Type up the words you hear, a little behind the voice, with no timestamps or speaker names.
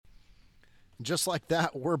Just like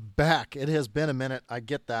that, we're back. It has been a minute. I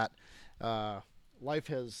get that. Life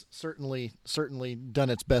has certainly done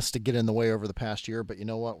its best to get in the way over the past year, but you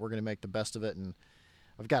know what? We're going to make the best of it, and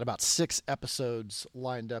I've got about 6 episodes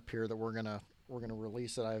lined up here that we're gonna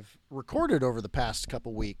release that I've recorded over the past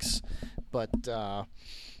couple weeks, but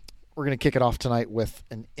we're going to kick it off tonight with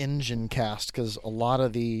an Enginecast because a lot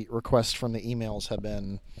of the requests from the emails have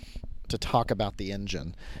been to talk about the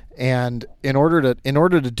engine. And in order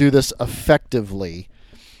to do this effectively,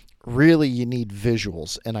 really you need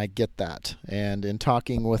visuals, and I get that. And in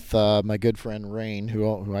talking with my good friend Rain,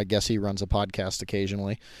 who I guess he runs a podcast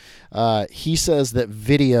occasionally, he says that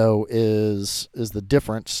video is the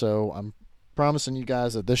difference. So I'm promising you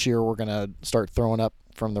guys that this year we're going to start throwing up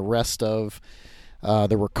from the rest of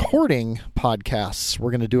the recording podcasts.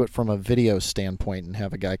 We're going to do it from a video standpoint and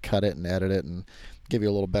have a guy cut it and edit it and give you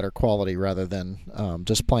a little better quality rather than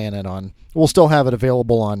just playing it on. We'll still have it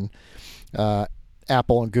available on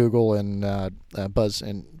Apple and Google and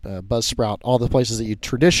Buzzsprout, all the places that you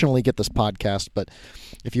traditionally get this podcast. But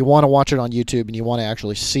if you want to watch it on YouTube and you want to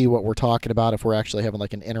actually see what we're talking about, if we're actually having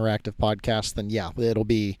like an interactive podcast, then yeah, it'll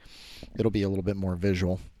be a little bit more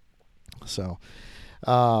visual. So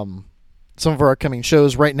some of our upcoming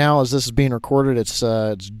shows right now, as this is being recorded, it's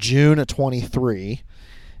June of 23.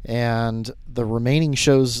 And the remaining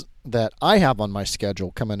shows that I have on my schedule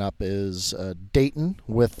coming up is Dayton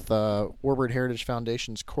with Warbird Heritage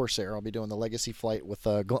Foundation's Corsair. I'll be doing the Legacy flight with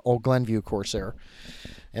Old Glenview Corsair.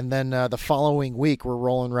 And then the following week, we're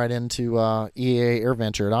rolling right into EAA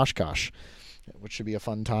AirVenture at Oshkosh, which should be a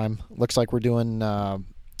fun time. Looks like we're doing our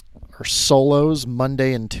solos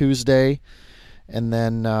Monday and Tuesday, and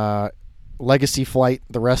then Legacy flight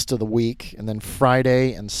the rest of the week, and then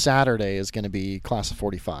Friday and Saturday is going to be Class of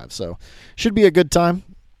 45. So should be a good time.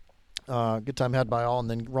 Good time had by all. And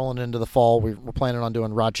then rolling into the fall, we're planning on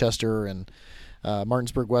doing Rochester and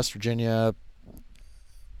Martinsburg, West Virginia,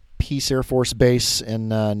 Peace Air Force Base in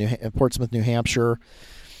Portsmouth, New Hampshire,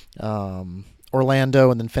 Orlando,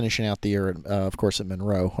 and then finishing out the year, of course, at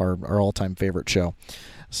Monroe, our all-time favorite show.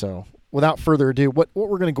 So without further ado, what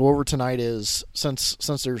we're going to go over tonight is, since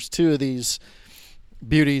there's 2 of these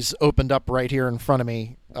beauties opened up right here in front of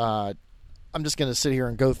me, I'm just going to sit here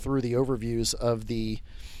and go through the overviews of the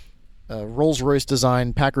Rolls-Royce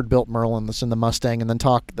design Packard-built Merlin that's in the Mustang, and then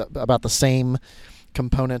talk about the same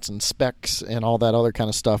components and specs and all that other kind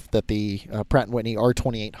of stuff that the Pratt & Whitney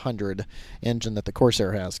R2800 engine that the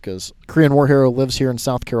Corsair has, because Korean War Hero lives here in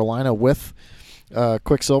South Carolina with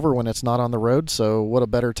Quicksilver when it's not on the road. So what a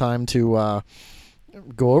better time to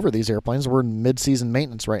go over these airplanes. We're in mid-season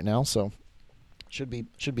maintenance right now, so should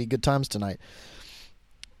be good times tonight.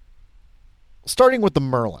 Starting with the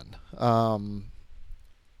Merlin,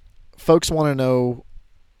 folks want to know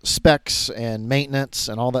specs and maintenance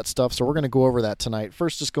and all that stuff, so we're going to go over that tonight.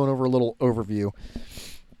 First, just going over a little overview.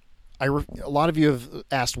 A lot of you have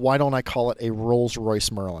asked, why don't I call it a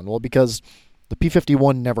Rolls-Royce Merlin? Well, because the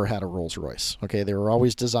P-51 never had a Rolls-Royce. Okay, they were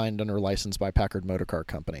always designed under license by Packard Motor Car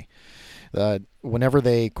Company. Whenever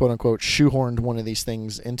they, quote-unquote, shoehorned one of these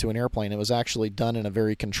things into an airplane, it was actually done in a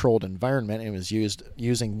very controlled environment, and it was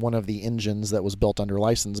using one of the engines that was built under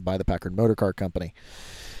license by the Packard Motor Car Company.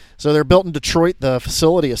 So they're built in Detroit. The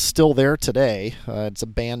facility is still there today. It's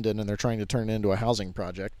abandoned, and they're trying to turn it into a housing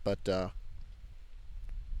project, but we'll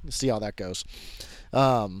see how that goes.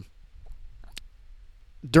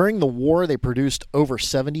 During the war, they produced over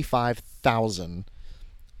 75,000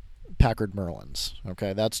 Packard Merlins.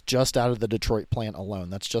 Okay, that's just out of the Detroit plant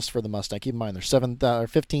alone. That's just for the Mustang. Keep in mind, there's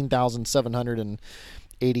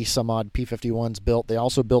 15,780 some odd P-51s built. They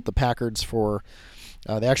also built the Packards for.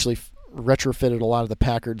 They actually retrofitted a lot of the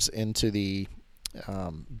Packards into the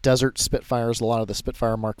Desert Spitfires, a lot of the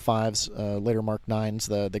Spitfire Mark 5s, later Mark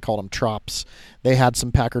 9s, they called them Trops. They had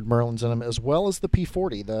some Packard Merlins in them, as well as the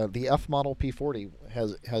P-40. The F model P-40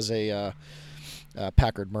 has a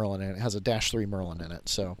Packard Merlin in it. It has a Dash 3 Merlin in it.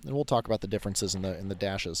 So, and we'll talk about the differences in the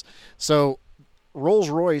dashes. So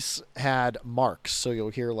Rolls-Royce had marks. So you'll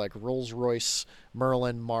hear like Rolls-Royce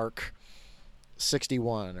Merlin Mark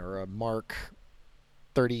 61 or a Mark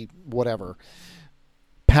 30 whatever.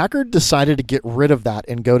 Packard decided to get rid of that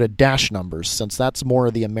and go to dash numbers, since that's more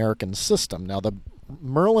of the American system. Now, the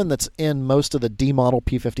Merlin that's in most of the D model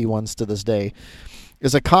P-51s to this day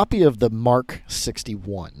is a copy of the Mark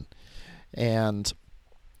 61, and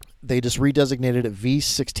they just redesignated it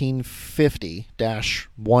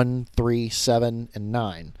V1650-1, 3, 7, and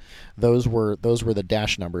 9. Those were the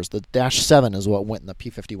dash numbers. The dash 7 is what went in the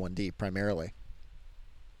P-51D primarily.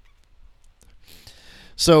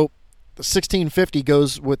 So 1650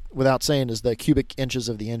 goes without saying is the cubic inches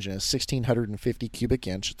of the engine. It's 1650 cubic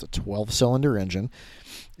inch. It's a 12-cylinder engine.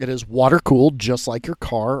 It is water cooled, just like your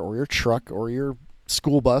car or your truck or your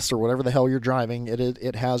school bus or whatever the hell you're driving.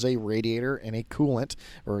 It has a radiator and a coolant,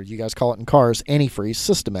 or you guys call it in cars, antifreeze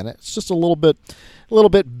system in it. It's just a little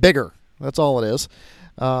bit bigger. That's all it is.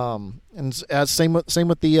 And as same with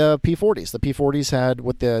the P40s. The P40s had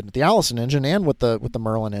with the Allison engine and with the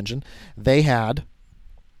Merlin engine, they had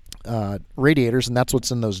radiators, and that's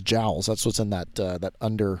what's in those jowls. That's what's in that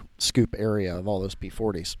under scoop area of all those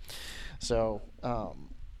P40s. So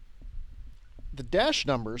the dash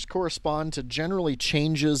numbers correspond to generally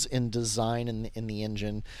changes in design in the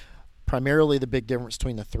engine. Primarily, the big difference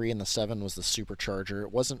between the 3 and the 7 was the supercharger.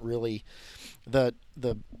 It wasn't really the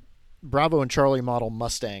Bravo and Charlie model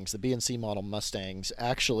Mustangs, the B and C model Mustangs,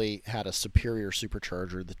 actually had a superior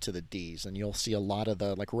supercharger to the Ds. And you'll see a lot of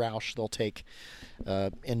like Roush, they'll take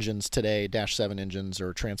engines today, Dash 7 engines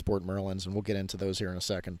or Transport Merlins, and we'll get into those here in a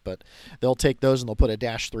second. But they'll take those and they'll put a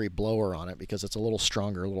Dash 3 blower on it because it's a little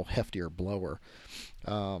stronger, a little heftier blower.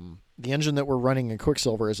 The engine that we're running in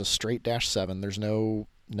Quicksilver is a straight Dash 7. There's no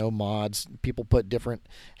mods. People put different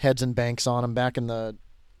heads and banks on them. Back in the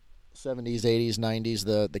 70s, 80s,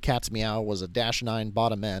 90s, the Cat's Meow was a Dash 9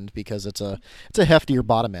 bottom end because it's a heftier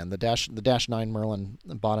bottom end. The Dash 9 Merlin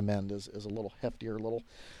bottom end is a little heftier, a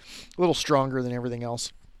little stronger than everything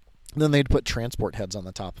else. And then they'd put transport heads on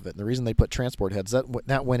the top of it. And the reason they put transport heads,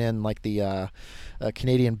 that went in like the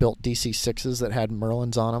Canadian-built DC-6s that had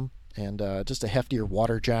Merlins on them, and just a heftier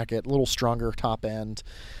water jacket, a little stronger top end.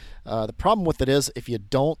 The problem with it is if you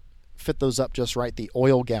don't fit those up just right, the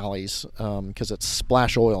oil galleys, because it's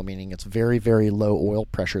splash oil, meaning it's very, very low oil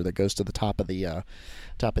pressure that goes to the top of the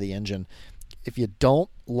engine. If you don't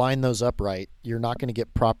line those up right, you're not going to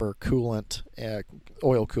get proper coolant,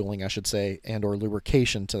 oil cooling, I should say, and or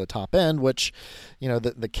lubrication to the top end. Which,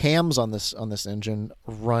 the cams on this engine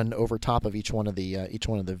run over top of each one of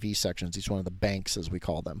the V sections, each one of the banks as we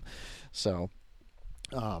call them. So,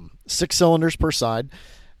 6 cylinders per side.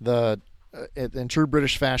 In true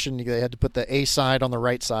British fashion, they had to put the A side on the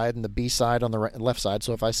right side and the B side on the left side.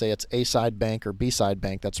 So if I say it's A side bank or B side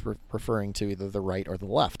bank, that's referring to either the right or the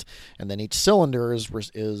left. And then each cylinder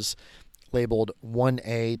is labeled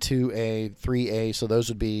 1A, 2A, 3A. So those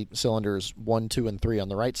would be cylinders 1, 2, and 3 on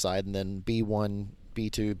the right side, and then B1,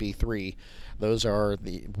 B2, B3. Those are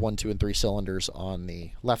the 1, 2, and 3 cylinders on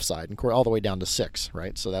the left side, and all the way down to 6,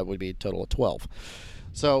 right? So that would be a total of 12.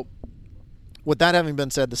 So with that having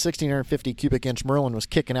been said, the 1650 cubic inch Merlin was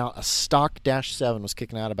kicking out, a stock Dash 7 was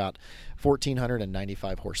kicking out about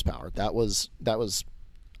 1,495 horsepower. That was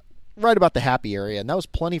right about the happy area, and that was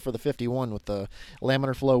plenty for the 51 with the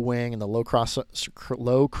laminar flow wing and the low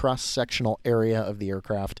cross-sectional area of the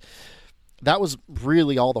aircraft. That was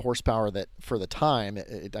really all the horsepower that, for the time,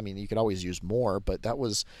 you could always use more, but that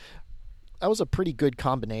was a pretty good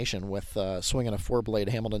combination with swinging a 4-blade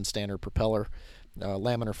Hamilton standard propeller,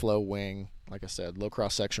 laminar flow wing, like I said, low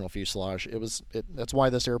cross-sectional fuselage. That's why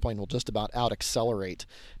this airplane will just about out-accelerate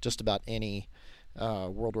just about any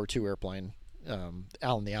World War II airplane,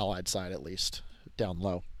 on the Allied side at least, down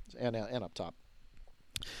low and up top.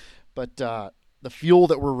 But the fuel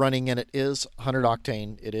that we're running in it is 100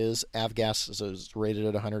 octane. It is avgas, so it's rated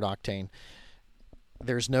at 100 octane.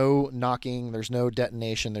 There's no knocking, there's no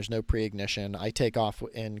detonation, there's no pre-ignition. I take off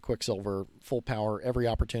in Quicksilver full power every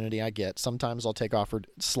opportunity I get. Sometimes I'll take off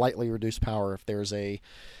slightly reduced power if there's a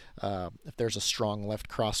strong left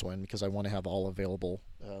crosswind, because I want to have all available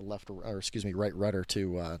right rudder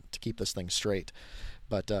to keep this thing straight.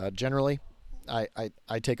 But generally, I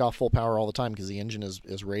take off full power all the time because the engine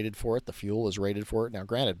is rated for it. The fuel is rated for it. Now,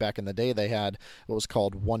 granted, back in the day they had what was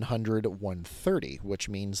called 100-130, which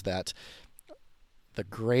means that the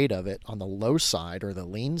grade of it on the low side or the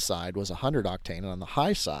lean side was 100 octane, and on the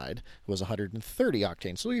high side was 130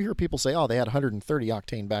 octane. So you hear people say, oh, they had 130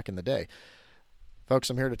 octane back in the day. Folks,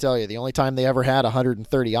 I'm here to tell you, the only time they ever had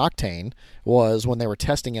 130 octane was when they were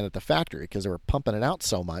testing it at the factory, because they were pumping it out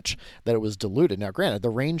so much that it was diluted. Now, granted, the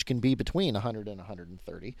range can be between 100 and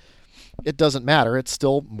 130. It doesn't matter. It's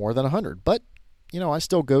still more than 100. But, I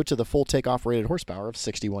still go to the full takeoff rated horsepower of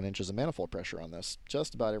 61 inches of manifold pressure on this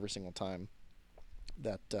just about every single time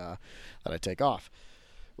that I take off.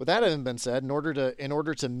 With that having been said, in order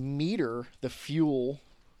to meter the fuel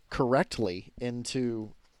correctly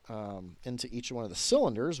into each one of the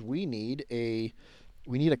cylinders, we need a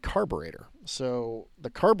carburetor. So the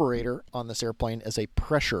carburetor on this airplane is a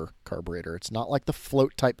pressure carburetor. It's not like the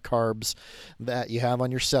float type carbs that you have on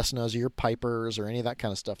your Cessnas or your Pipers or any of that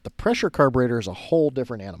kind of stuff. The pressure carburetor is a whole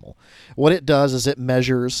different animal. What it does is it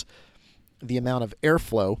measures the amount of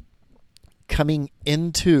airflow coming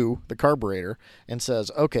into the carburetor and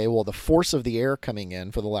says, okay, well, the force of the air coming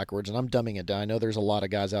in, for the lack of words, and I'm dumbing it down. I know there's a lot of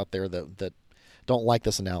guys out there that don't like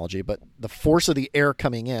this analogy, but the force of the air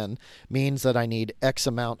coming in means that I need X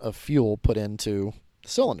amount of fuel put into the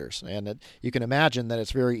cylinders. And you can imagine that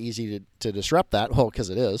it's very easy to disrupt that, well, because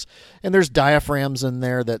it is. And there's diaphragms in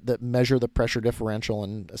there that measure the pressure differential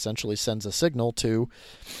and essentially sends a signal to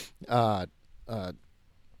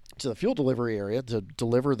the fuel delivery area to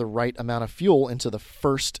deliver the right amount of fuel into the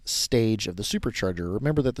first stage of the supercharger.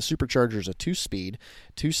 Remember that the supercharger is a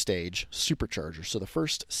two-stage supercharger. So the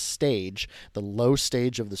first stage, the low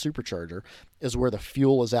stage of the supercharger, is where the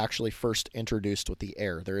fuel is actually first introduced with the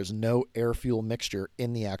air. There is no air-fuel mixture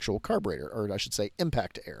in the actual carburetor, or I should say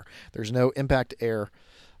impact air. There's no impact air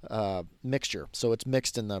mixture. So it's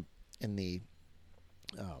mixed in the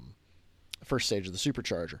first stage of the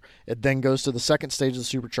supercharger. It then goes to the second stage of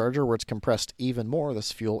the supercharger where it's compressed even more,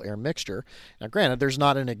 this fuel-air mixture. Now, granted, there's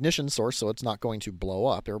not an ignition source, so it's not going to blow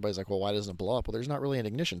up. Everybody's like, well, why doesn't it blow up? Well, there's not really an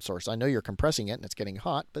ignition source. I know you're compressing it and it's getting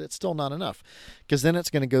hot, but it's still not enough, because then it's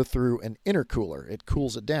going to go through an intercooler. It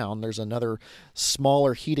cools it down. There's another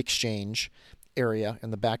smaller heat exchange area in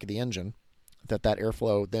the back of the engine that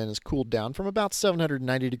airflow then is cooled down from about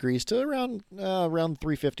 790 degrees to around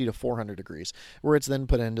 350 to 400 degrees, where it's then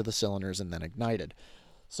put into the cylinders and then ignited.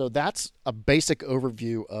 So that's a basic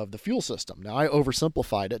overview of the fuel system. Now, I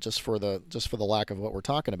oversimplified it just for the lack of what we're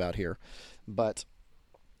talking about here, but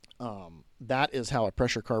that is how a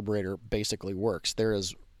pressure carburetor basically works. There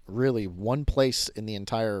is really one place in the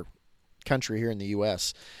entire country here in the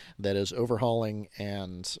U.S. that is overhauling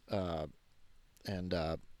and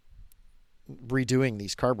redoing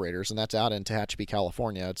these carburetors, and that's out in Tehachapi,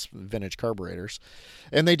 California. It's Vintage Carburetors,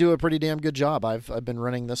 and they do a pretty damn good job. I've been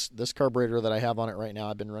running this carburetor that I have on it right now.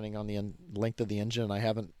 I've been running on the length of the engine, and I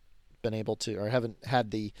haven't been able to, or haven't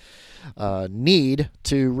had the need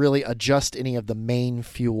to really adjust any of the main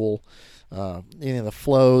fuel, any of the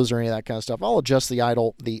flows or any of that kind of stuff. I'll adjust the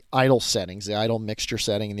idle settings, the idle mixture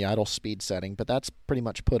setting and the idle speed setting, but that's pretty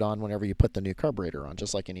much put on whenever you put the new carburetor on,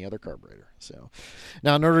 just like any other carburetor. So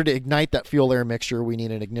now, in order to ignite that fuel air mixture, we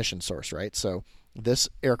need an ignition source, right? So this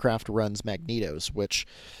aircraft runs magnetos, which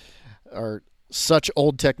are such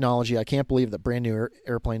old technology. I can't believe that brand new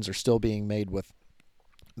airplanes are still being made with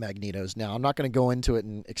magnetos. Now, I'm not going to go into it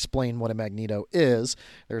and explain what a magneto is.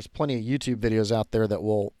 There's plenty of YouTube videos out there that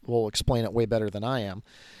will explain it way better than I am,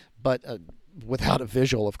 but without a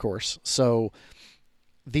visual, of course. So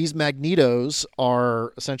these magnetos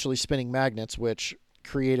are essentially spinning magnets which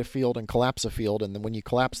create a field and collapse a field, and then when you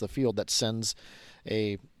collapse the field, that sends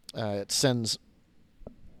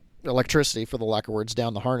electricity, for the lack of words,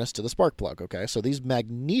 down the harness to the spark plug. Okay, so these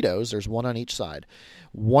magnetos, there's one on each side.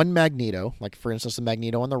 One magneto, like for instance the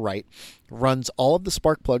magneto on the right, runs all of the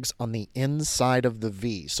spark plugs on the inside of the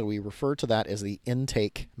V. So we refer to that as the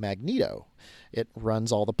intake magneto. It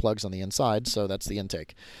runs all the plugs on the inside, so that's the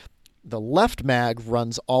intake. The left mag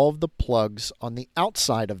runs all of the plugs on the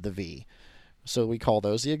outside of the V. So we call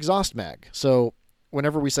those the exhaust mag. So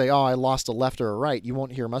whenever we say, oh, I lost a left or a right, you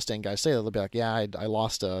won't hear Mustang guys say that. They'll be like, yeah, I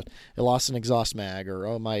lost an exhaust mag, or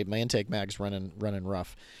oh, my intake mag's running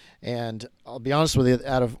rough. And I'll be honest with you,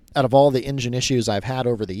 out of all the engine issues I've had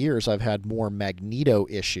over the years, I've had more magneto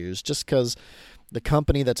issues, just because the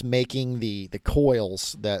company that's making the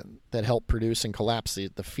coils that help produce and collapse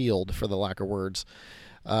the field, for the lack of words,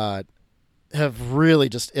 have really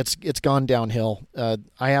just it's gone downhill.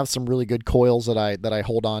 I have some really good coils that I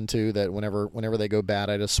hold on to, that whenever they go bad,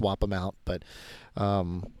 I just swap them out. But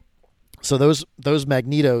so those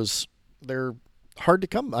magnetos, they're hard to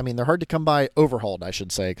come. I mean, they're hard to come by overhauled, I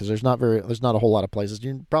should say, because there's not a whole lot of places.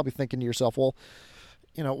 You're probably thinking to yourself, well,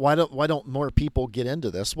 why don't more people get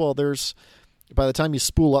into this? Well, by the time you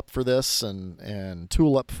spool up for this and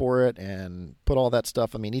tool up for it and put all that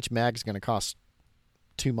stuff, I mean, each mag's going to cost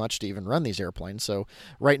too much to even run these airplanes. So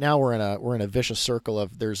right now we're in a vicious circle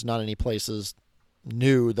of there's not any places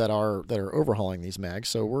new that are overhauling these mags.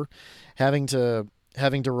 So we're having to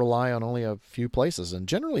rely on only a few places, and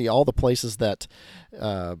generally all the places that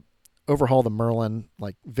overhaul the Merlin,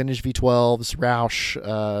 like Vintage V12s,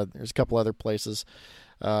 Roush, there's a couple other places.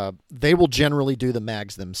 They will generally do the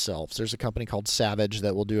mags themselves. There's a company called Savage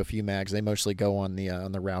that will do a few mags. They mostly go on the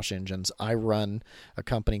Roush engines. I run a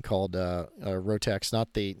company called Rotax,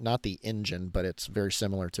 not the engine, but it's very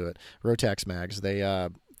similar to it. Rotax mags.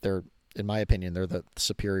 They're, in my opinion, they're the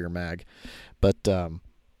superior mag. But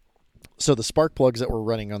so the spark plugs that we're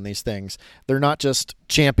running on these things, they're not just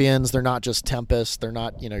Champions, they're not just Tempest, they're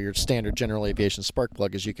not your standard general aviation spark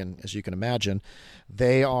plug as you can imagine.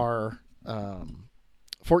 They are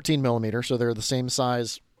 14 millimeter, so they're the same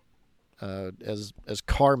size as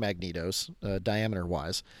car magnetos, diameter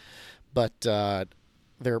wise, but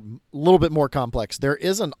they're a little bit more complex. There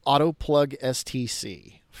is an auto plug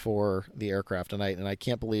STC for the aircraft, and I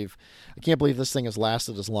can't believe this thing has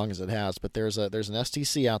lasted as long as it has. But there's an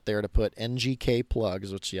STC out there to put NGK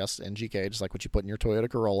plugs, which, yes, NGK, just like what you put in your Toyota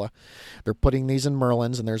Corolla. They're putting these in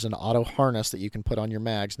Merlins, and there's an auto harness that you can put on your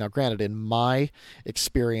mags. Now, granted, in my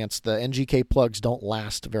experience, the NGK plugs don't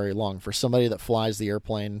last very long. For somebody that flies the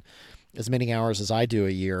airplane as many hours as I do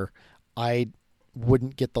a year, I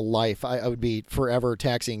wouldn't get the life. I would be forever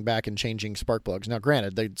taxiing back and changing spark plugs. Now,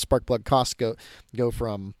 granted, the spark plug costs go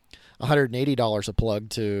from $180 a plug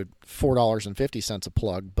to $4.50 a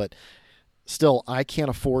plug, but still, I can't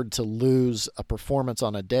afford to lose a performance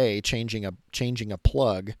on a day changing a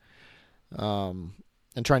plug, and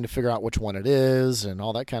trying to figure out which one it is and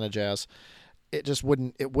all that kind of jazz. It just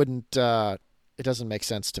wouldn't. It doesn't make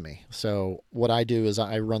sense to me. So what I do is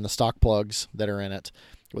I run the stock plugs that are in it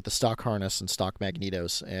with the stock harness and stock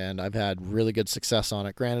magnetos, and I've had really good success on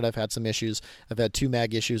it. Granted, I've had some issues. I've had two major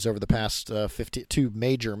mag issues over the past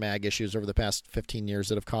 15 years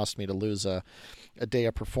that have cost me to lose a day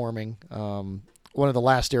of performing. One of the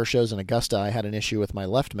last air shows in Augusta, I had an issue with my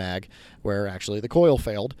left mag where actually the coil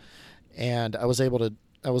failed, and I was able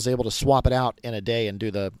to swap it out in a day and do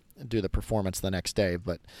the performance the next day.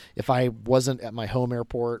 But if I wasn't at my home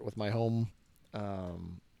airport with my home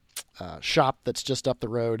shop that's just up the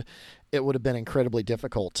road, it would have been incredibly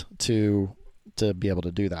difficult to be able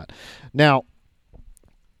to do that. Now,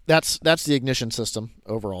 that's the ignition system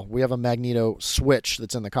overall. We have a magneto switch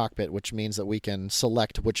that's in the cockpit, which means that we can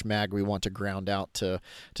select which mag we want to ground out to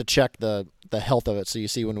check the health of it. So you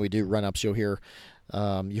see when we do run-ups, you'll hear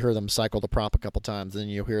them cycle the prop a couple times, then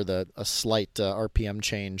you'll hear a slight RPM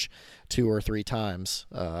change 2 or 3 times,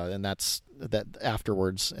 and that's that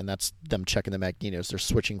afterwards, and that's them checking the magnetos. They're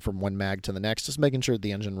switching from one mag to the next, just making sure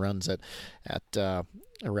the engine runs at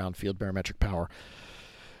around field barometric power.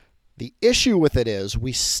 The issue with it is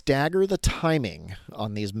we stagger the timing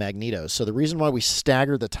on these magnetos. So the reason why we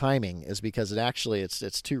stagger the timing is because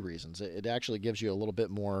it's 2 reasons. It actually gives you a little bit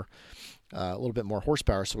more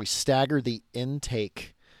horsepower. So we stagger the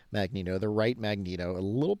intake magneto, the right magneto, a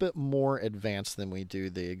little bit more advanced than we do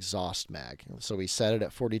the exhaust mag. So we set it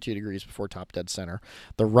at 42 degrees before top dead center.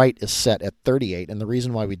 The right is set at 38. And the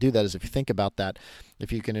reason why we do that is, if you think about that,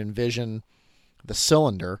 if you can envision the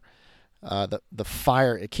cylinder, the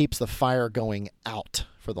fire, it keeps the fire going out,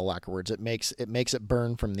 for the lack of words. It makes it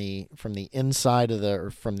burn from the inside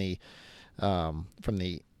of from the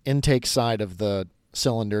intake side of the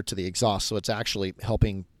cylinder to the exhaust. So it's actually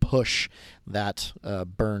helping push that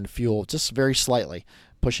burned fuel just very slightly,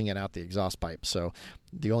 pushing it out the exhaust pipe. So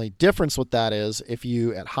the only difference with that is, if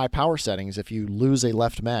you, at high power settings, if you lose a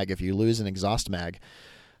left mag, if you lose an exhaust mag,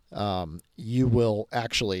 you will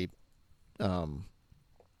actually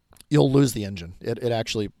you'll lose the engine. It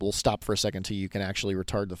actually will stop for a second till you can actually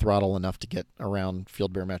retard the throttle enough to get around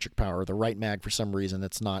field barometric power. The right mag, for some reason,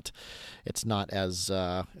 it's not as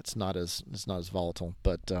volatile.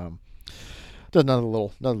 But another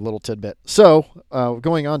little tidbit. So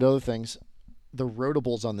going on to other things, the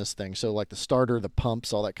rotables on this thing. So like the starter, the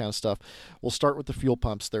pumps, all that kind of stuff. We'll start with the fuel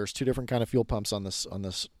pumps. There's 2 different kind of fuel pumps on this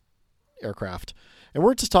aircraft. And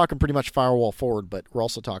we're just talking pretty much firewall forward, but we're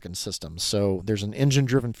also talking systems. So there's an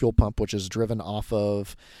engine-driven fuel pump, which is driven off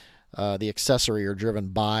of the accessory, or driven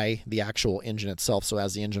by the actual engine itself. So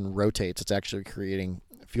as the engine rotates, it's actually creating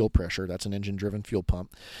fuel pressure. That's an engine-driven fuel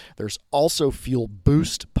pump. There's also fuel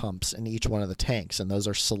boost pumps in each one of the tanks, and those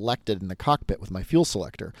are selected in the cockpit with my fuel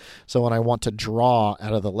selector. So when I want to draw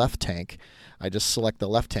out of the left tank, I just select the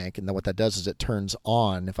left tank, and then what that does is it turns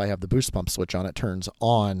on, if I have the boost pump switch on, it turns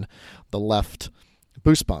on the left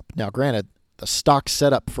boost pump. Now, granted, the stock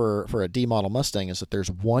setup for a D model Mustang is that there's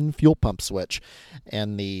one fuel pump switch,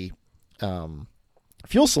 and the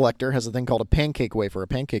fuel selector has a thing called a pancake wafer, a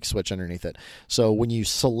pancake switch underneath it. So when you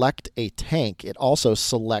select a tank, it also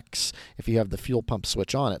selects, if you have the fuel pump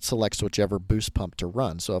switch on, it selects whichever boost pump to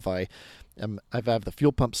run. So if I have the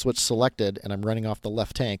fuel pump switch selected and I'm running off the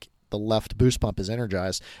left tank, the left boost pump is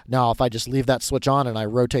energized. Now, if I just leave that switch on and I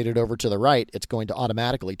rotate it over to the right, it's going to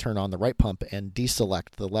automatically turn on the right pump and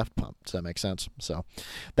deselect the left pump. Does that make sense? So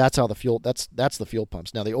that's how the fuel, that's the fuel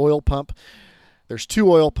pumps. Now, the oil pump, there's 2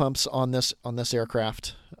 oil pumps on this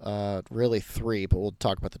aircraft, really 3, but we'll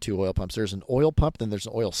talk about the 2 oil pumps. There's an oil pump, then there's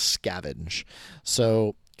an oil scavenge.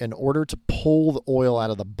 So in order to pull the oil out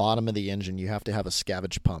of the bottom of the engine, you have to have a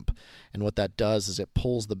scavenge pump. And what that does is it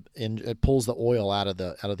pulls the oil out of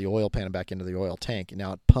the oil pan and back into the oil tank. And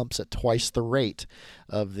now it pumps at twice the rate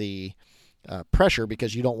of the pressure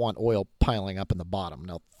because you don't want oil piling up in the bottom.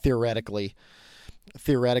 Now, theoretically,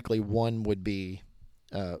 one would be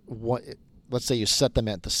one. Let's say you set them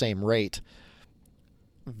at the same rate.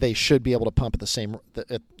 They should be able to pump at the same.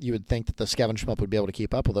 You would think that the scavenge pump would be able to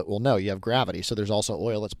keep up with it. Well, no, you have gravity, so there's also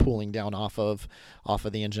oil that's pooling down off of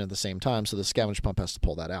the engine at the same time. So the scavenge pump has to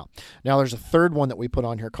pull that out. Now, there's a third one that we put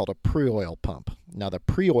on here called a pre-oil pump. Now, the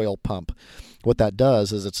pre-oil pump, what that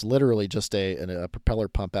does is it's literally just a propeller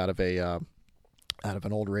pump out of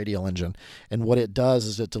an old radial engine, and what it does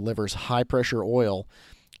is it delivers high pressure oil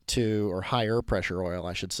or higher pressure oil,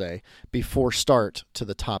 I should say, before start to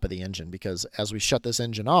the top of the engine, because as we shut this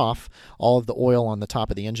engine off, all of the oil on the top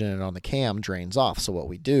of the engine and on the cam drains off. So what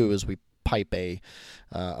we do is we pipe a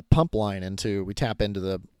pump line we tap into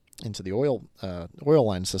the oil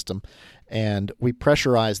line system, and we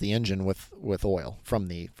pressurize the engine with oil from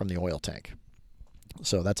the oil tank.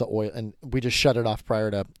 So that's oil, and we just shut it off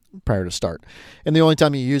prior to start. And the only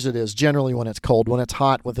time you use it is generally when it's cold. When it's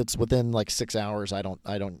hot, it's within like 6 hours.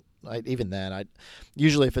 Even then,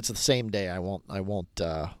 usually if it's the same day, I won't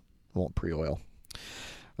pre-oil.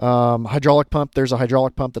 Hydraulic pump. There's a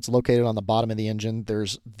hydraulic pump that's located on the bottom of the engine.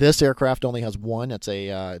 This aircraft only has one. It's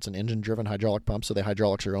an engine-driven hydraulic pump, so the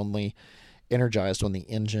hydraulics are only energized when the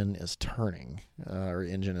engine is turning or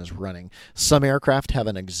engine is running. Some aircraft have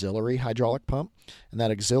an auxiliary hydraulic pump, and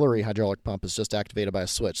that auxiliary hydraulic pump is just activated by a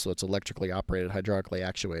switch, so it's electrically operated, hydraulically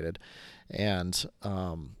actuated. And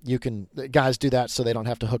guys do that so they don't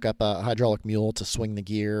have to hook up a hydraulic mule to swing the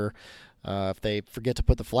gear. If they forget to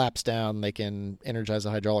put the flaps down, they can energize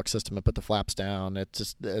the hydraulic system and put the flaps down.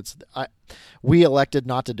 We elected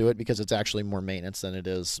not to do it because it's actually more maintenance than it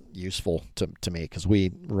is useful to me, because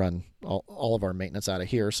we run all of our maintenance out of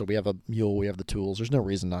here. So we have a mule, we have the tools. There's no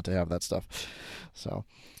reason not to have that stuff. So,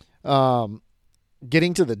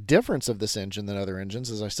 getting to the difference of this engine than other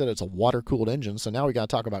engines, as I said, it's a water-cooled engine. So now we got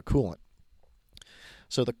to talk about coolant.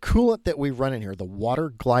 So the coolant that we run in here, the water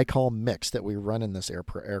glycol mix that we run in this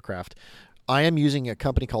aircraft, I am using a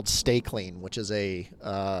company called Stay Clean, which is it's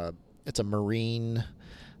a marine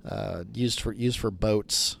used for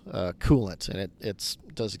boats coolant, and it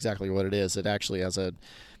does exactly what it is. It actually has a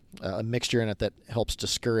mixture in it that helps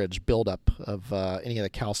discourage buildup of any of the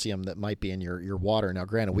calcium that might be in your water. Now,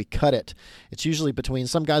 granted, we cut it. It's usually between,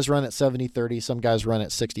 some guys run at 70-30, some guys run at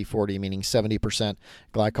 60-40, meaning 70%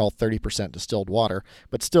 glycol, 30% distilled water.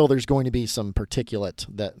 But still, there's going to be some particulate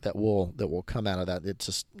that will come out of that.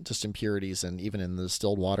 It's just impurities, and even in the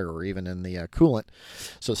distilled water or even in the coolant.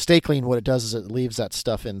 So Stay Clean, what it does is it leaves that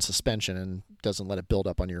stuff in suspension and doesn't let it build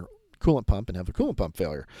up on your coolant pump and have a coolant pump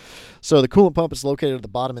failure. So the coolant pump is located at the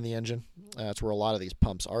bottom of the engine. That's where a lot of these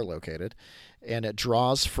pumps are located. And it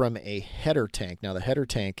draws from a header tank. Now, the header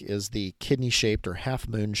tank is the kidney-shaped or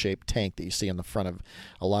half-moon-shaped tank that you see on the front of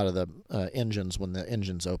a lot of the engines when the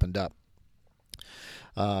engine's opened up.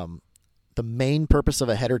 The main purpose of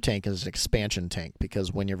a header tank is an expansion tank,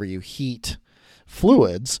 because whenever you heat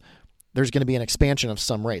fluids, there's going to be an expansion of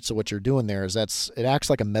some rate. So what you're doing there is it acts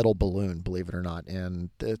like a metal balloon, believe it or not. And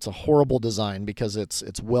it's a horrible design because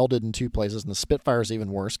it's welded in two places, and the Spitfire is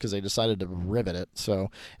even worse because they decided to rivet it.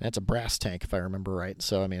 So, and it's a brass tank, if I remember right.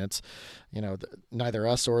 So, I mean, it's, neither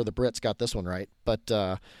us or the Brits got this one right. But,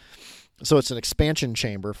 so it's an expansion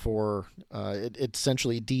chamber for, it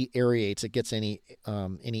essentially de-aerates. It gets any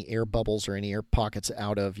air bubbles or any air pockets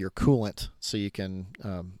out of your coolant, so you can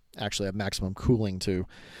actually have maximum cooling to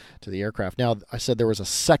the aircraft. Now, I said there was a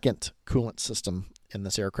second coolant system in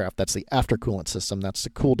this aircraft. That's the aftercoolant system. That's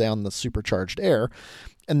to cool down the supercharged air,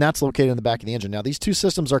 and that's located in the back of the engine. Now, these two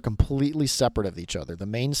systems are completely separate of each other. The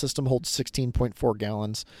main system holds 16.4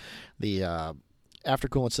 gallons. The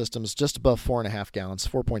aftercoolant system is just above 4.5 gallons.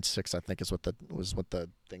 4.6, I think, is what the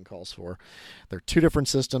thing calls for. They're two different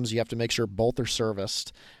systems. You have to make sure both are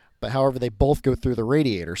serviced. But however, they both go through the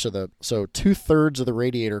radiator. So 2/3 of the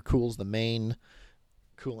radiator cools the main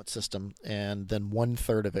coolant system, and then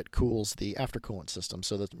 1/3 of it cools the aftercoolant system.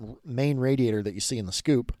 So the main radiator that you see in the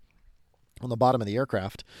scoop on the bottom of the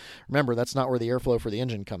aircraft, remember, that's not where the airflow for the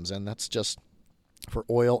engine comes in. That's just for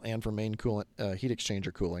oil and for main coolant heat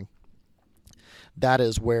exchanger cooling. That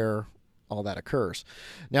is where all that occurs.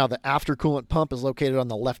 Now, the aftercoolant pump is located on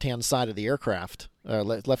the left-hand side of the aircraft,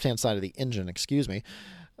 left-hand side of the engine, excuse me.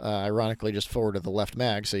 Ironically, just forward of the left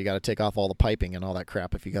mag, so you got to take off all the piping and all that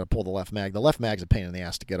crap if you got to pull the left mag. The left mag's a pain in the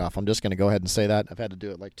ass to get off. I'm just going to go ahead and say that. I've had to do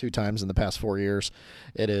it like 2 times in the past 4 years.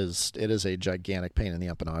 It is a gigantic pain in the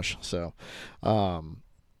empennage. So,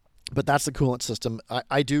 but that's the coolant system.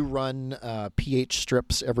 I do run pH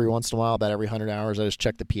strips every once in a while, about every 100 hours. I just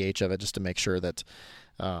check the pH of it just to make sure that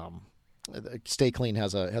Stay Clean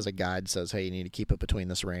has a guide, says, hey, you need to keep it between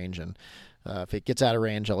this range, and if it gets out of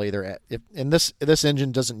range, I'll either and this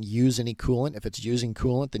engine doesn't use any coolant. If it's using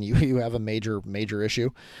coolant, then you have a major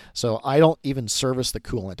issue. So I don't even service the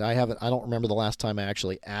coolant. I don't remember the last time I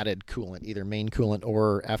actually added coolant, either main coolant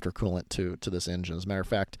or after coolant to this engine. As a matter of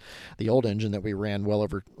fact, the old engine that we ran well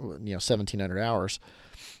over 1,700 hours,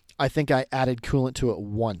 I think I added coolant to it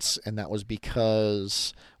once, and that was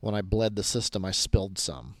because when I bled the system, I spilled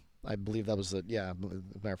some. I believe that was it. Yeah, as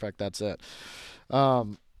a matter of fact, that's it.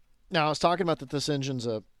 Now, I was talking about that this engine's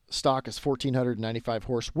stock is 1,495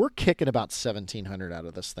 horse. We're kicking about 1,700 out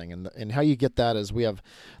of this thing. And how you get that is we have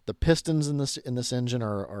the pistons in this engine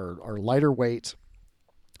are lighter weight,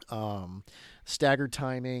 staggered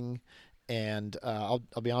timing, and I'll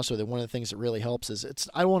be honest with you, one of the things that really helps is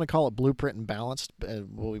I don't want to call it blueprint and balanced.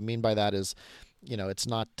 What we mean by that is, it's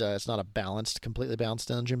not a completely balanced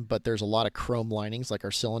engine, but there's a lot of chrome linings, like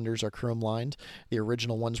our cylinders are chrome lined. The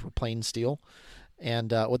original ones were plain steel.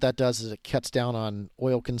 And what that does is it cuts down on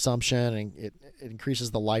oil consumption, and it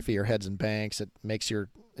increases the life of your heads and banks. It makes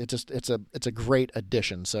it's a great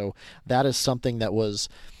addition. So that is something that was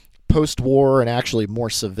post-war and actually more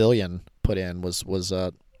civilian put in was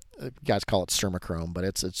guys call it Sturmachrome, but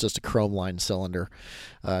it's just a chrome lined cylinder,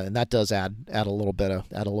 and that does add a little bit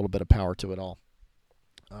of power to it all.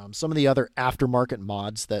 Some of the other aftermarket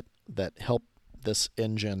mods that help this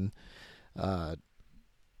engine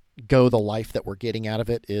go the life that we're getting out of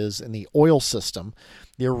it is in the oil system.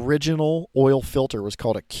 The original oil filter was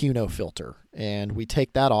called a Cuno filter, and we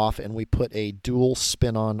take that off and we put a dual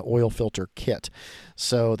spin-on oil filter kit.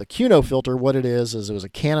 So the Cuno filter, what it is it was a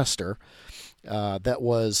canister that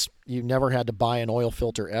was, you never had to buy an oil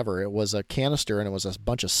filter ever. It was a canister, and it was a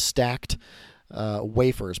bunch of stacked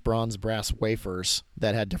wafers, bronze brass wafers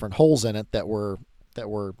that had different holes in it that were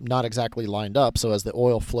not exactly lined up, so as the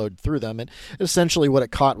oil flowed through them, and essentially what it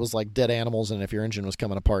caught was like dead animals, and if your engine was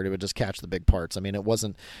coming apart, it would just catch the big parts. I mean, it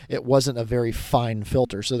wasn't a very fine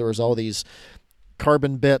filter, so there was all these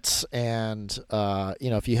carbon bits, and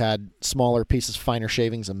if you had smaller pieces, finer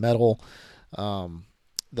shavings of metal,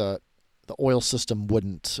 the oil system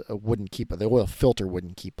wouldn't keep it. The oil filter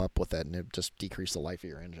wouldn't keep up with it, and it just decreased the life of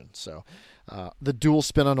your engine. So the dual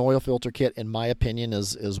spin-on oil filter kit, in my opinion,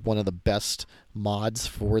 is one of the best mods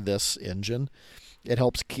for this engine. It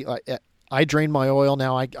helps keep. I drain my oil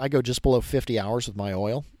now. I go just below 50 hours with my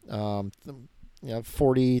oil.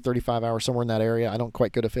 40, 35 hours, somewhere in that area. I don't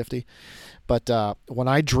quite go to 50. But when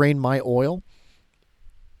I drain my oil,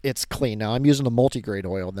 it's clean. Now, I'm using a multi-grade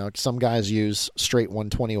oil. Now, some guys use straight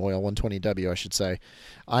 120 oil, 120W, I should say.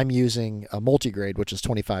 I'm using a multi-grade, which is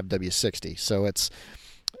 25W60. So it's,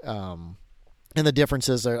 and the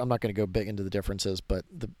differences, I'm not going to go big into the differences, but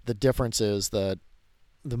the difference is that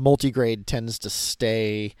the multi-grade tends to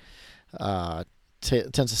stay a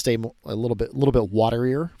little bit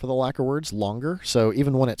waterier, for the lack of words, longer. So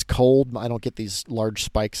even when it's cold, I don't get these large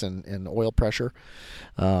spikes in oil pressure.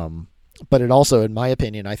 But it also, in my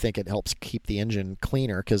opinion, I think it helps keep the engine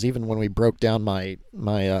cleaner, because even when we broke down my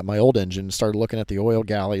old engine, started looking at the oil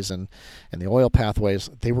galleys and the oil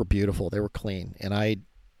pathways, they were beautiful, they were clean, and I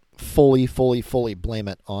fully blame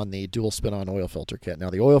it on the dual spin-on oil filter kit.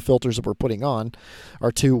 Now, the oil filters that we're putting on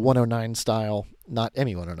are two 109 style, not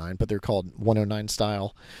ME 109, but they're called 109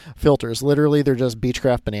 style filters. Literally, they're just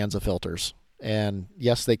Beechcraft Bonanza filters, and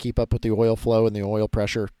yes, they keep up with the oil flow and the oil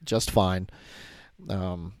pressure just fine.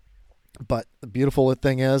 But the beautiful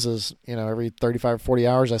thing is every 35 or 40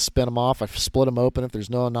 hours I spin them off, I split them open. If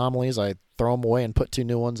there's no anomalies, I throw them away and put two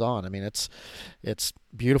new ones on. I mean, it's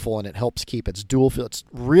beautiful, and it helps keep its dual filter. It's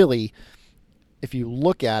really, if you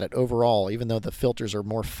look at it overall, even though the filters are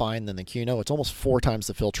more fine than the Cuno, it's almost 4 times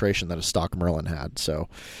the filtration that a stock Merlin had. So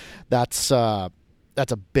that's a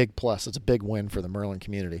big plus. It's a big win for the Merlin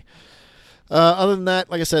community. Other than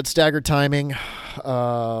that, like I said, staggered timing.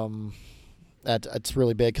 It's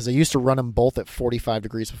really big, because I used to run them both at 45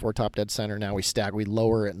 degrees before top dead center. Now we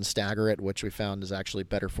lower it and stagger it, which we found is actually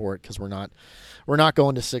better for it, because we're not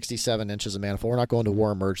going to 67 inches of manifold. We're not going to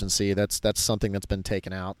war emergency. That's something that's been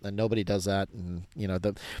taken out, and nobody does that. And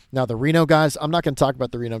now the Reno guys, I'm not going to talk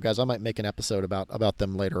about the Reno guys. I might make an episode about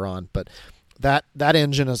them later on, but that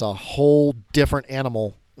engine is a whole different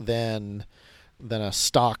animal than a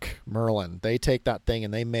stock Merlin. They take that thing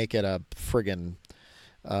and they make it a friggin'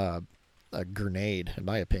 a grenade, in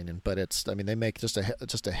my opinion. But they make just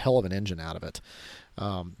a hell of an engine out of it.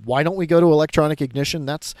 Why don't we go to electronic ignition?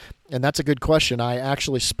 That's a good question. I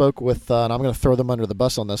actually spoke with, and I'm going to throw them under the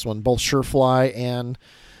bus on this one, both Surefly and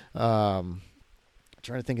I'm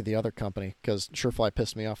trying to think of the other company, because Surefly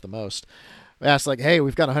pissed me off the most. asked like, hey,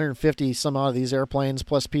 we've got 150 some odd of these airplanes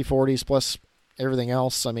plus P-40s plus everything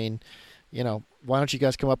else. I mean, why don't you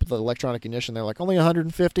guys come up with the electronic ignition? They're like, only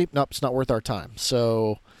 150? Nope, it's not worth our time.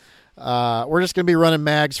 So we're just going to be running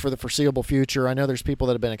mags for the foreseeable future. I know there's people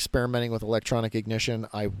that have been experimenting with electronic ignition.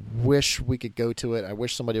 I wish we could go to it. I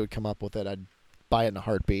wish somebody would come up with it. I'd buy it in a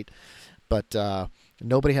heartbeat. But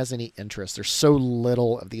nobody has any interest. There's so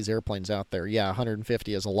little of these airplanes out there. Yeah,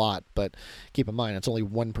 150 is a lot, but keep in mind, it's only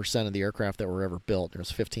 1% of the aircraft that were ever built. There's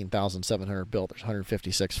 15,700 built. There's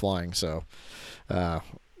 156 flying. So,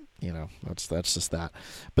 that's just that.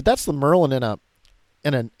 But that's the Merlin in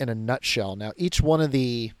a nutshell. Now, each one of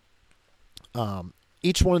the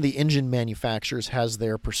engine manufacturers has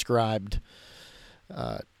their prescribed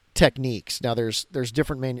techniques. Now, there's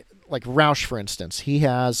different like Roush, for instance. He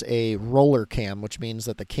has a roller cam, which means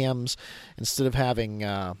that the cams, instead of having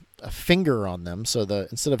a finger on them,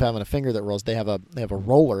 instead of having a finger that rolls, they have a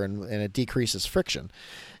roller, and it decreases friction.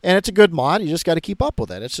 And it's a good mod. You just got to keep up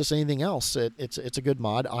with it. It's just anything else. It's a good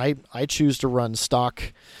mod. I choose to run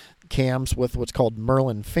stock cams with what's called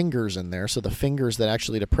Merlin fingers in there. So the fingers that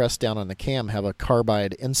actually depress down on the cam have a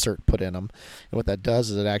carbide insert put in them. And what that does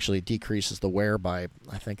is it actually decreases the wear by,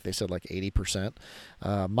 I think they said like 80%.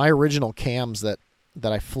 My original cams that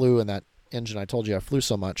I flew in that engine, I told you I flew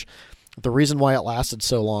so much. The reason why it lasted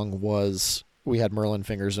so long was we had Merlin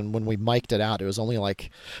fingers, and when we mic'd it out, it was only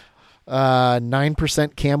like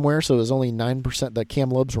 9% cam wear, so it was only 9%. The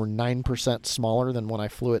cam lobes were 9% smaller than when I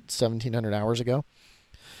flew it 1,700 hours ago.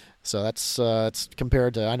 So that's it's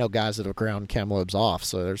compared to, I know guys that have ground cam lobes off,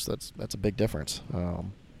 so that's a big difference.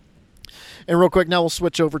 And real quick, now we'll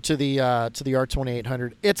switch over to the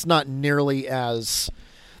R2800. It's not nearly as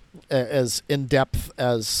in depth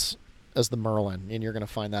as the Merlin, and you're going to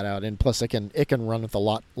find that out. And plus, it can run with a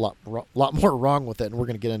lot more wrong with it, and we're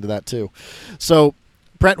going to get into that too. So,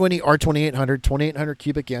 Pratt & Whitney R2800, 2800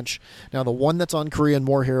 cubic inch. Now, the one that's on Korean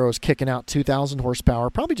War Hero is kicking out 2,000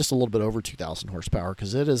 horsepower, probably just a little bit over 2,000 horsepower,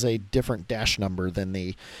 because it is a different dash number than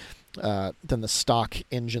the stock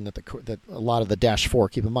engine that a lot of the Dash 4.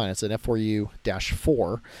 Keep in mind, it's an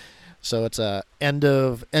F4U-4. So it's a end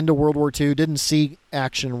of World War II. Didn't see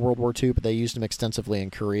action in World War II, but they used them extensively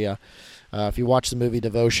in Korea. If you watch the movie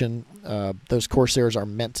Devotion, those Corsairs are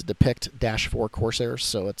meant to depict Dash 4 Corsairs,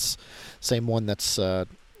 so it's the same one that's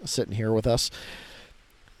sitting here with us.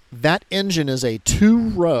 That engine is a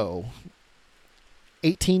 2-row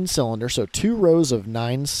 18-cylinder, so 2 rows of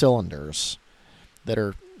 9 cylinders that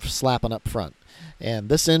are slapping up front. And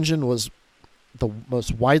this engine was the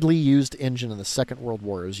most widely used engine in the Second World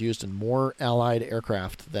War. It was used in more Allied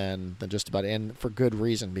aircraft than just about, and for good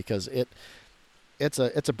reason, because it's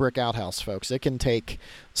a brick outhouse, folks. It can take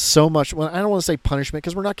so much. Well, I don't want to say punishment,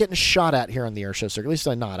 because we're not getting shot at here on the air show circuit. At least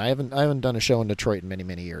I'm not. I haven't done a show in Detroit in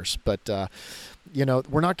many years. But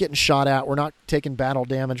we're not getting shot at. We're not taking battle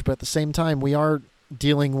damage. But at the same time, we are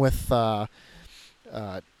dealing with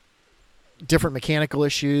different mechanical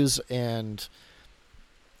issues, and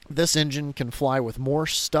this engine can fly with more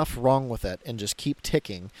stuff wrong with it and just keep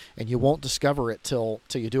ticking, and you won't discover it till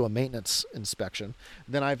you do a maintenance inspection,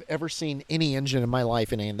 than I've ever seen any engine in my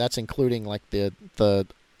life, and that's including like the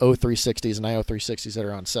O360s and IO360s that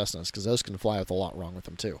are on Cessnas, because those can fly with a lot wrong with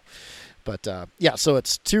them too. But so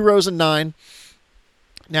it's 2 rows and 9.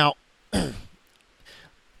 Now,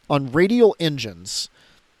 on radial engines,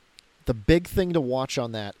 the big thing to watch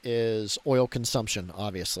on that is oil consumption,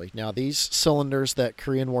 obviously. Now, these cylinders that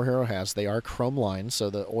Korean War Hero has, they are chrome lined, so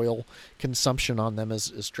the oil consumption on them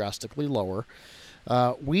is drastically lower.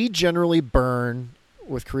 We generally burn,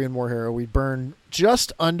 with Korean War Hero, we burn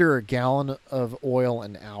just under a gallon of oil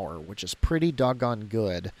an hour, which is pretty doggone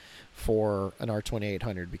good for an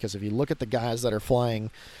R2800, because if you look at the guys that are flying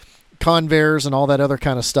Convairs and all that other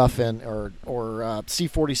kind of stuff or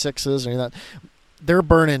C-46s or any of that, they're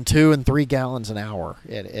burning 2 and 3 gallons an hour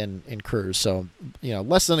in cruise. So,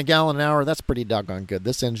 less than a gallon an hour, that's pretty doggone good.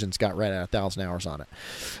 This engine's got right at 1,000 hours on it.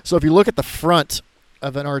 So if you look at the front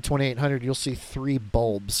of an R2800, you'll see 3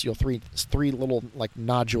 bulbs. You'll three little like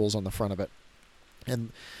nodules on the front of it.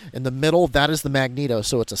 And in the middle, that is the magneto.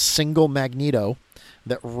 So it's a single magneto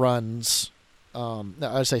that runs.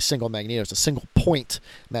 I say single magneto. It's a single point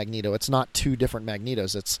magneto. It's not 2 different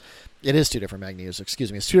magnetos. It is 2 different magnetos. Excuse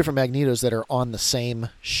me. It's 2 different magnetos that are on the same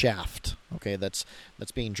shaft. Okay, that's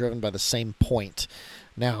being driven by the same point.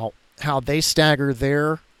 Now, how they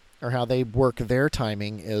stagger how they work their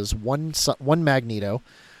timing is one magneto.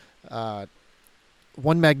 The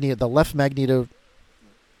left magneto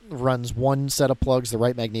runs one set of plugs, the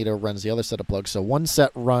right magneto runs the other set of plugs. So one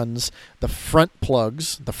set runs the front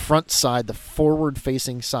plugs, the front side, the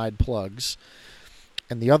forward-facing side plugs,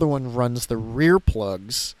 and the other one runs the rear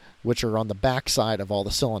plugs, which are on the back side of all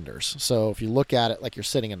the cylinders. So if you look at it like you're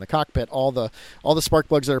sitting in the cockpit, all the spark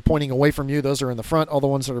plugs that are pointing away from you, those are in the front. All the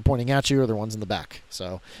ones that are pointing at you are the ones in the back.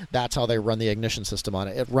 So that's how they run the ignition system on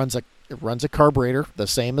it. It runs a carburetor, the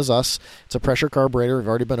same as us. It's a pressure carburetor. We've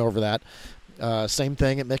already been over that. Same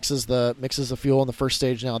thing. It mixes the fuel in the first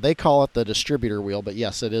stage. Now they call it the distributor wheel, but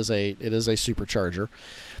yes, it is a supercharger.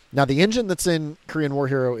 Now the engine that's in Korean War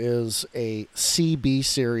Hero is a CB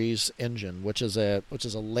series engine, which is a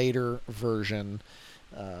later version,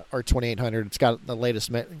 R2800. It's got the latest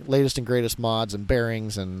and greatest mods and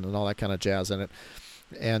bearings and all that kind of jazz in it.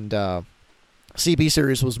 And CB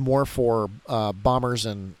series was more for bombers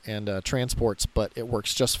and transports, but it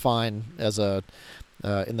works just fine as a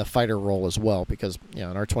in the fighter role as well, because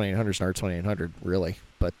an R2800 is an R2800 really.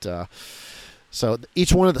 But so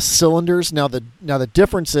each one of the cylinders, now the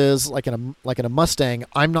difference is like in a Mustang,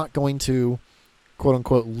 I'm not going to quote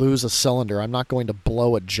unquote lose a cylinder. I'm not going to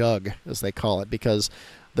blow a jug, as they call it, because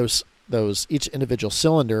those each individual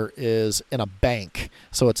cylinder is in a bank.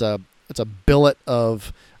 So it's a billet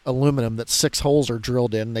of aluminum that 6 holes are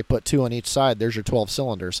drilled in. They put 2 on each side. There's your 12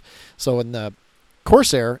 cylinders. So in the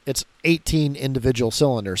Corsair, it's 18 individual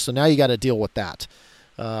cylinders. So now you got to deal with that.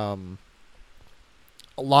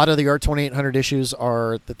 A lot of the R2800 issues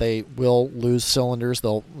are that they will lose cylinders.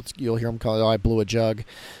 You'll hear them call it, "Oh, I blew a jug."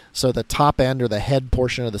 So the top end or the head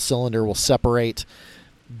portion of the cylinder will separate.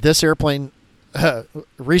 This airplane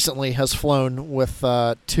recently has flown with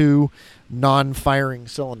 2 non-firing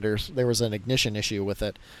cylinders. There was an ignition issue with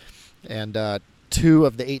it, and 2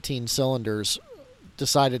 of the 18 cylinders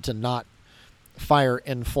decided to not fire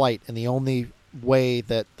in flight, and the only way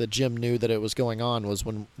that the Jim knew that it was going on was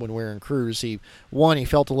when we were in cruise. He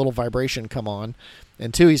felt a little vibration come on,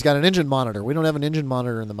 and 2, he's got an engine monitor. We don't have an engine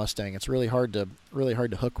monitor in the Mustang. It's really hard to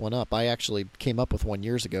hook one up. I actually came up with one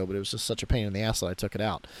years ago, but it was just such a pain in the ass that I took it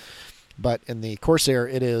out. But in the Corsair,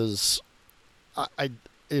 it is,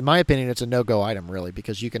 in my opinion, it's a no-go item, really,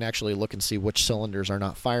 because you can actually look and see which cylinders are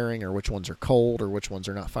not firing, or which ones are cold, or which ones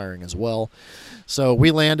are not firing as well. So we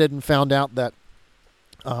landed and found out that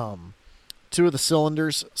 2 of the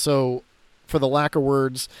cylinders, so for the lack of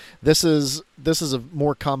words, this is a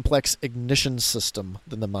more complex ignition system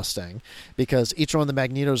than the Mustang, because each one of the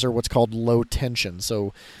magnetos are what's called low tension.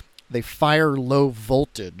 So they fire low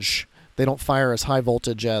voltage. They don't fire as high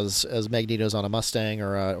voltage as magnetos on a Mustang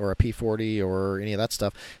or a P40 or any of that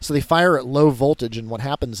stuff. So they fire at low voltage, and what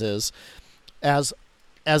happens is as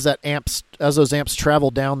those amps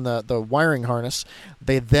travel down the wiring harness,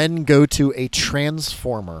 they then go to a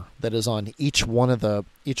transformer that is on each one of the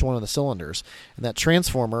cylinders, and that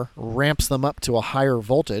transformer ramps them up to a higher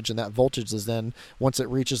voltage, and that voltage is then, once it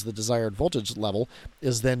reaches the desired voltage level,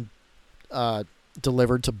 is then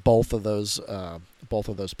delivered to both of those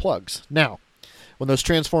plugs. Now, when those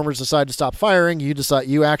transformers decide to stop firing,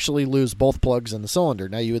 you actually lose both plugs in the cylinder.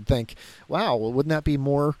 Now you would think, wow, well, wouldn't that be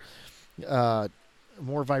more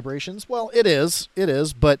vibrations? Well, it is,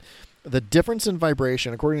 but the difference in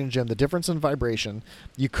vibration, according to Jim,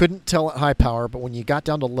 you couldn't tell at high power, but when you got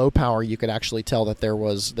down to low power, you could actually tell that there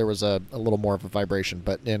was a little more of a vibration.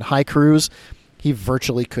 But in high cruise, he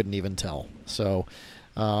virtually couldn't even tell. So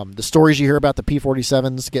the stories you hear about the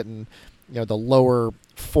P-47s getting the lower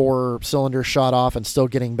 4 cylinders shot off and still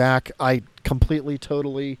getting back, I completely,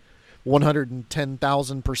 totally,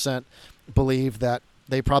 110,000% believe that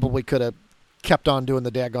they probably could have kept on doing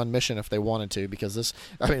the daggone mission if they wanted to, because as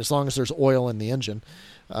long as there's oil in the engine,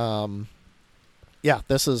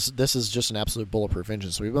 this is just an absolute bulletproof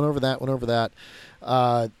engine. So we went over that.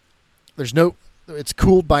 It's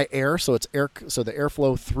cooled by air, so the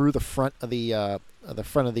airflow through the front of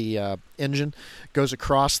the engine goes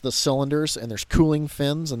across the cylinders, and there's cooling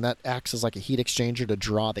fins, and that acts as like a heat exchanger to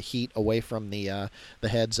draw the heat away from the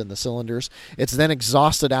heads and the cylinders. It's then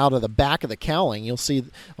exhausted out of the back of the cowling. You'll see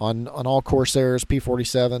on all Corsairs,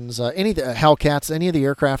 P-47s, any of the Hellcats, any of the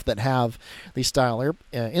aircraft that have these style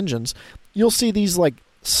engines, you'll see these like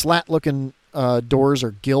slat-looking doors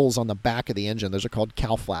or gills on the back of the engine. Those are called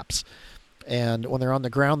cow flaps. And when they're on the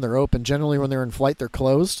ground, they're open. Generally, when they're in flight, they're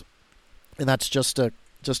closed. And that's just to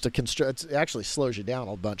construct. It actually slows you down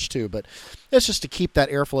a bunch too, but it's just to keep that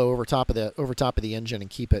airflow over top of the engine and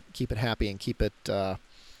keep it happy and keep it at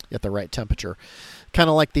the right temperature. Kind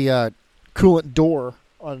of like the coolant door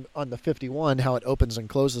on the 51, how it opens and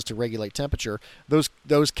closes to regulate temperature.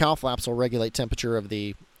 Those cow flaps will regulate temperature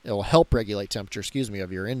it'll help regulate temperature,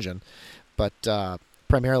 of your engine, but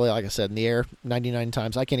primarily, like I said, in the air, 99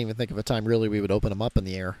 times. I can't even think of a time really we would open them up in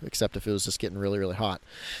the air, except if it was just getting really, really hot.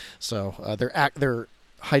 So they're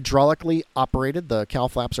hydraulically operated. The cowl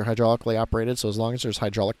flaps are hydraulically operated, so as long as there's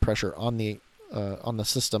hydraulic pressure on the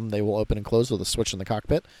system, they will open and close with a switch in the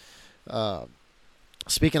cockpit.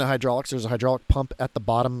 Speaking of hydraulics, there's a hydraulic pump at the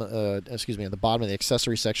bottom. At the bottom of the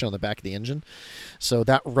accessory section on the back of the engine. So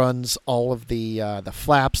that runs all of the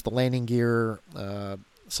flaps, the landing gear,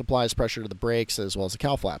 supplies pressure to the brakes, as well as the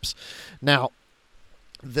cowl flaps. Now,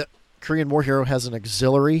 the Korean War Hero has an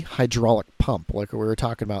auxiliary hydraulic pump, like we were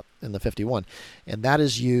talking about in the 51, and that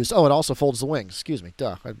is used. Oh, it also folds the wings. Excuse me,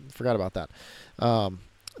 I forgot about that.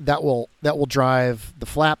 That will drive the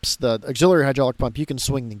flaps. The auxiliary hydraulic pump, you can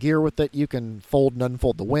swing the gear with it. You can fold and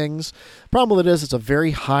unfold the wings. Problem with it is it's a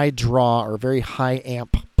very high draw or very high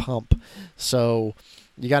amp pump. So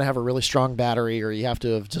you got to have a really strong battery, or you have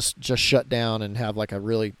to have just shut down and have like a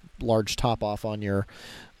really large top off on your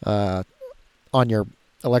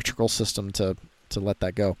electrical system to let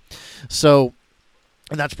that go. So,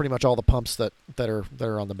 and that's pretty much all the pumps that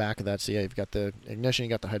are on the back of that. So yeah, you've got the ignition, you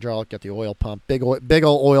got the hydraulic, you got the oil pump, big old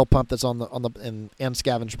oil pump that's on the and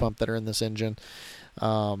scavenge pump that are in this engine.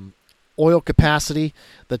 Oil capacity,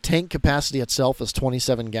 the tank capacity itself is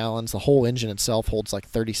 27 gallons. The whole engine itself holds like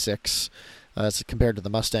 36. As compared to the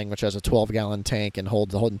Mustang, which has a 12-gallon tank and the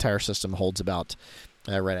whole entire system holds about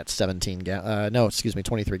right at 23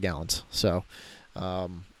 gallons. So,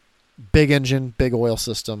 big engine, big oil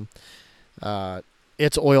system.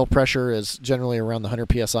 Its oil pressure is generally around the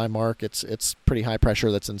 100 psi mark. It's pretty high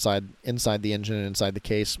pressure that's inside the engine and inside the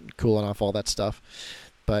case, cooling off all that stuff.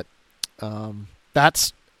 But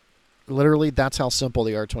that's how simple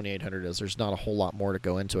the R2800 is. There's not a whole lot more to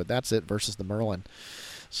go into it. That's it versus the Merlin.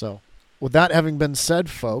 So, with that having been said,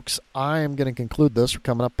 folks, I am going to conclude this. We're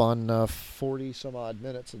coming up on 40 some odd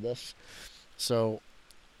minutes of this. So,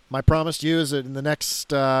 my promise to you is that in the next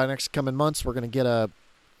coming months, we're going to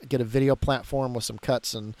get a video platform with some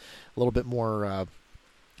cuts and a little bit more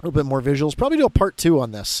visuals. Probably do a part 2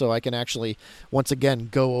 on this, so I can actually once again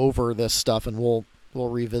go over this stuff, and we'll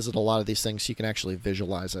revisit a lot of these things so you can actually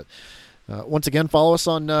visualize it. Once again, follow us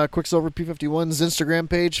on Quicksilver P51's Instagram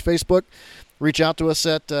page, Facebook. Reach out to us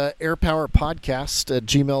at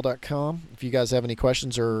airpowerpodcast@gmail.com if you guys have any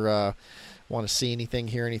questions or want to see anything,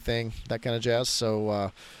 hear anything, that kind of jazz.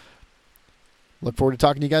 So look forward to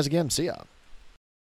talking to you guys again. See ya.